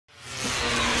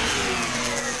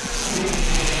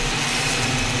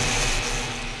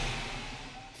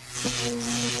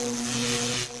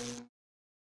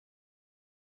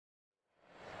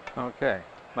Okay,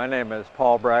 my name is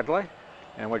Paul Bradley,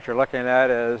 and what you're looking at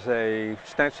is a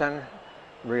Stinson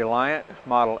Reliant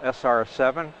Model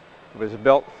SR7. It was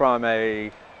built from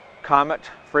a Comet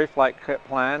free flight kit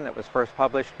plan that was first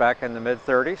published back in the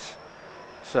mid-30s.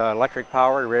 It's an electric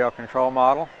powered radio control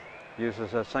model.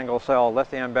 Uses a single cell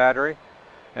lithium battery,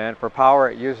 and for power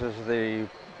it uses the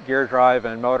gear drive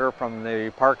and motor from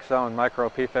the Park Zone Micro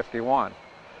P51.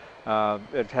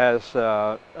 It has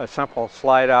a simple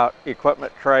slide-out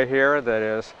equipment tray here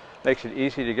that makes it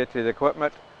easy to get to the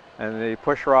equipment, and the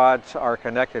push rods are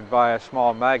connected via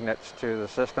small magnets to the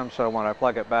system, so when I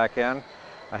plug it back in,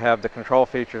 I have the control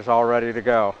features all ready to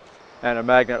go. And a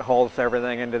magnet holds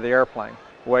everything into the airplane.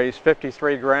 Weighs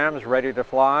 53 grams, ready to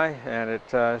fly, and it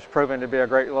has proven to be a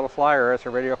great little flyer as a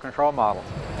radio control model.